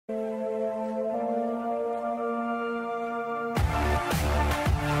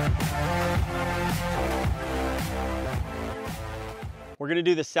We're gonna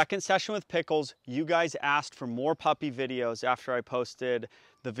do the second session with Pickles. You guys asked for more puppy videos after I posted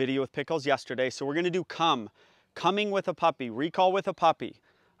the video with Pickles yesterday. So we're gonna do coming with a puppy, recall with a puppy.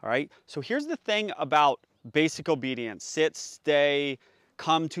 All right, so here's the thing about basic obedience: sit, stay,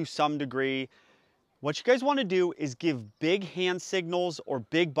 come to some degree. What you guys want to do is give big hand signals or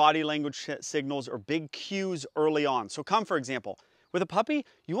big body language signals or big cues early on. So come, for example, with a puppy,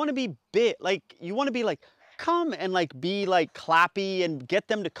 you want to be big, you want to be like, come, and be clappy and get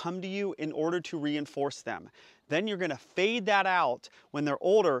them to come to you in order to reinforce them. Then you're going to fade that out when they're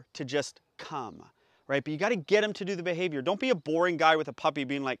older to just come. Right? But you got to get them to do the behavior. Don't be a boring guy with a puppy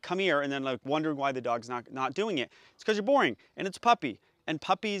being like, come here, and then wondering why the dog's not doing it. It's because you're boring and it's a puppy. And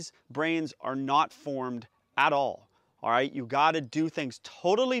puppies' brains are not formed at all. All right? You got to do things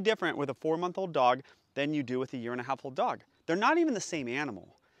totally different with a 4-month-old dog than you do with a 1.5-year-old dog. They're not even the same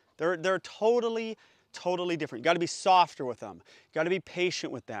animal. They're totally different. You got to be softer with them. You got to be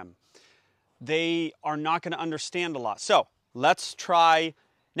patient with them. They are not going to understand a lot. So let's try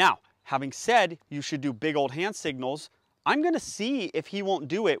now. Having said you should do big old hand signals, I'm going to see if he won't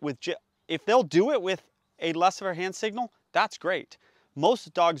do it with, if they'll do it with a less of a hand signal, that's great.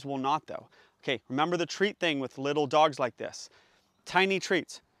 Most dogs will not though. Okay, remember the treat thing with little dogs like this. Tiny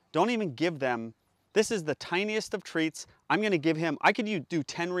treats. Don't even give them, this is the tiniest of treats. I'm going to give him, I could do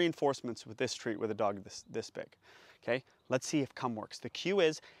 10 reinforcements with this treat with a dog this big. Okay, let's see if come works. The cue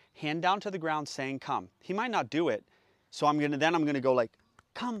is hand down to the ground saying come. He might not do it, so I'm going to go like,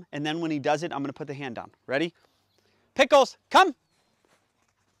 come, and then when he does it, I'm gonna put the hand down. Ready? Pickles, come.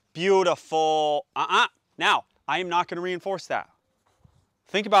 Beautiful. Now, I am not gonna reinforce that.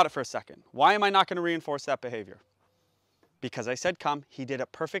 Think about it for a second. Why am I not gonna reinforce that behavior? Because I said come, he did it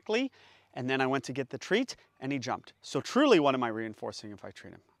perfectly, and then I went to get the treat, and he jumped. So truly, what am I reinforcing if I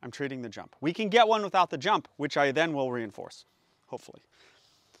treat him? I'm treating the jump. We can get one without the jump, which I then will reinforce, hopefully.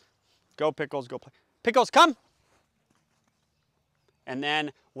 Go Pickles, go play. Pickles, come. And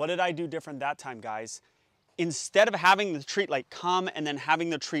then what did I do different that time, guys? Instead of having the treat come and then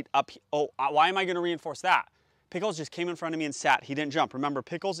having the treat up, why am I going to reinforce that? Pickles just came in front of me and sat. He didn't jump. Remember,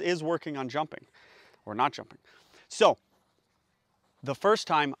 Pickles is working on jumping or not jumping. So the first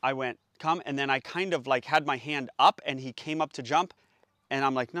time I went come, and then I kind of had my hand up and he came up to jump, and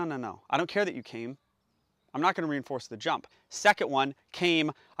I'm like, no. I don't care that you came. I'm not going to reinforce the jump. Second one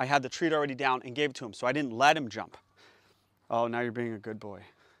came, I had the treat already down and gave it to him, so I didn't let him jump. Oh, now you're being a good boy.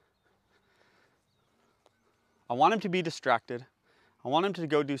 I want him to be distracted. I want him to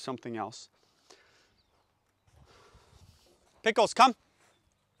go do something else. Pickles, come.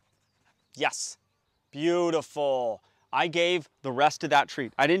 Yes. Beautiful. I gave the rest of that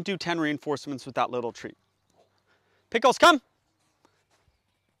treat. I didn't do 10 reinforcements with that little treat. Pickles, come.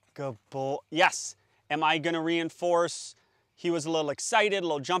 Good boy. Yes. Am I going to reinforce? He was a little excited, a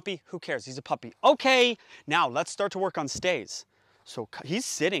little jumpy. Who cares? He's a puppy. Okay, now let's start to work on stays. So he's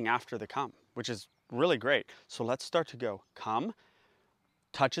sitting after the come, which is really great. So let's start to go come,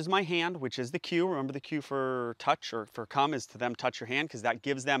 touches my hand, which is the cue. Remember the cue for touch or for come is to them touch your hand, because that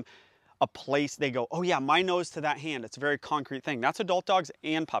gives them a place. They go, oh yeah, my nose to that hand. It's a very concrete thing. That's adult dogs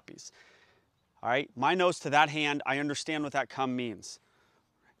and puppies. All right, my nose to that hand. I understand what that come means.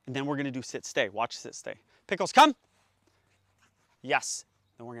 And then we're gonna do sit, stay. Watch sit, stay. Pickles, come. Yes,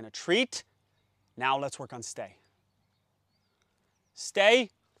 then we're gonna treat. Now let's work on stay. Stay.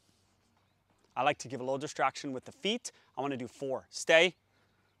 I like to give a little distraction with the feet. I wanna do 4. Stay.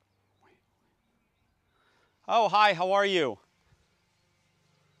 Oh, hi, how are you?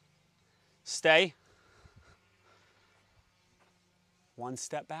 Stay. 1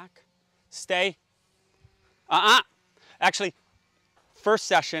 step back. Stay. Actually, first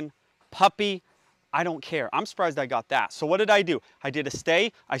session, puppy, I don't care. I'm surprised I got that. So what did I do? I did a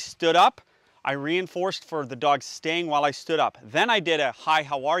stay, I stood up, I reinforced for the dog staying while I stood up. Then I did a hi,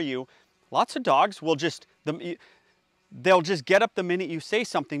 how are you? Lots of dogs will they'll just get up the minute you say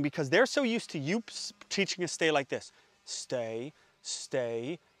something, because they're so used to you teaching a stay like this. Stay,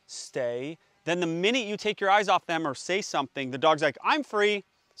 stay, stay. Then the minute you take your eyes off them or say something, the dog's like, I'm free.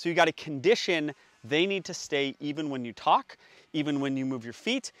 So you got to condition, they need to stay even when you talk, even when you move your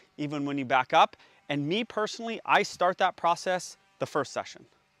feet, even when you back up. And me personally, I start that process the first session.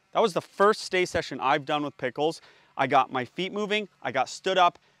 That was the first stay session I've done with Pickles. I got my feet moving, I got stood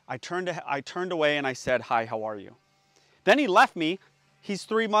up, I turned away and I said, hi, how are you? Then he left me. He's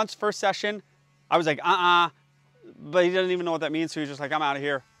 3 months, first session. I was like, but he doesn't even know what that means, so he's just like, I'm out of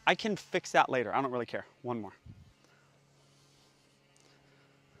here. I can fix that later. I don't really care. One more.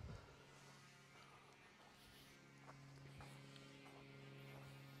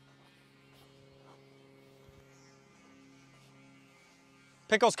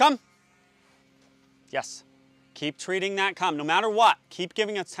 Pickles, come. Yes. Keep treating that come, no matter what. Keep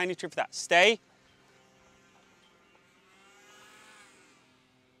giving a tiny treat for that. Stay.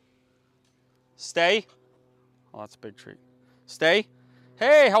 Stay. Oh, that's a big treat. Stay.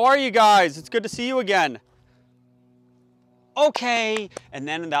 Hey, how are you guys? It's good to see you again. Okay. And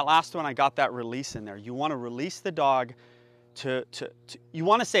then in that last one, I got that release in there. You want to release the dog you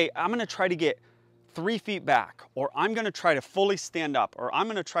want to say, I'm going to try to get 3 feet back, or I'm going to try to fully stand up, or I'm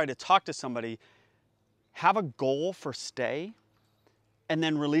going to try to talk to somebody. Have a goal for stay, and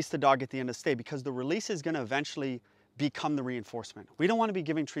then release the dog at the end of stay, because the release is going to eventually become the reinforcement. We don't want to be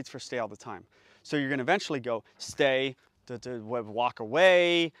giving treats for stay all the time. So you're going to eventually go stay, walk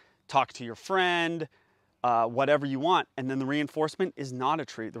away, talk to your friend, whatever you want. And then the reinforcement is not a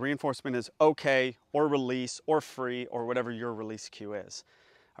treat. The reinforcement is okay, or release, or free, or whatever your release cue is.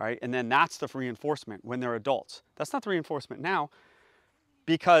 All right, and then that's the reinforcement when they're adults. That's not the reinforcement now,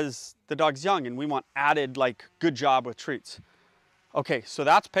 because the dog's young and we want added, like, good job with treats. Okay, so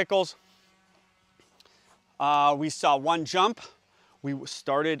that's Pickles. We saw 1 jump. We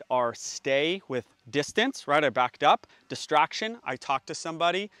started our stay with distance, right? I backed up. Distraction, I talked to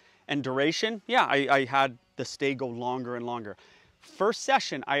somebody. And duration, yeah, I had the stay go longer and longer. First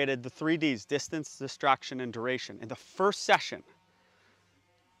session, I added the 3 Ds, distance, distraction, and duration. In the first session,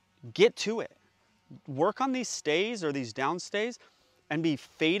 get to it. Work on these stays or these down stays and be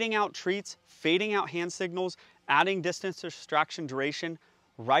fading out treats, fading out hand signals, adding distance, distraction, duration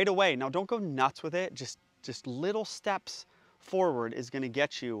right away. Now, don't go nuts with it. Just little steps forward is going to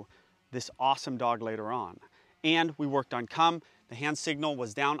get you this awesome dog later on. And we worked on come. The hand signal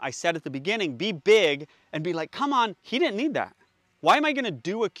was down. I said at the beginning, be big and be like, come on, he didn't need that. Why am I going to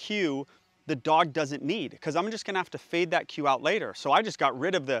do a cue the dog doesn't need? Because I'm just going to have to fade that cue out later. So I just got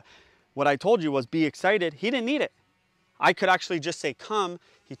rid of what I told you was be excited. He didn't need it. I could actually just say come,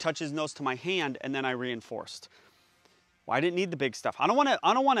 he touched his nose to my hand, and then I reinforced. Well, I didn't need the big stuff. I don't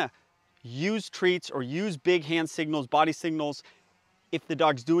want to use treats or use big hand signals, body signals, if the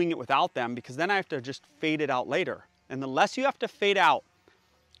dog's doing it without them, because then I have to just fade it out later. And the less you have to fade out,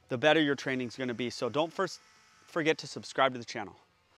 the better your training is going to be. So don't forget to subscribe to the channel.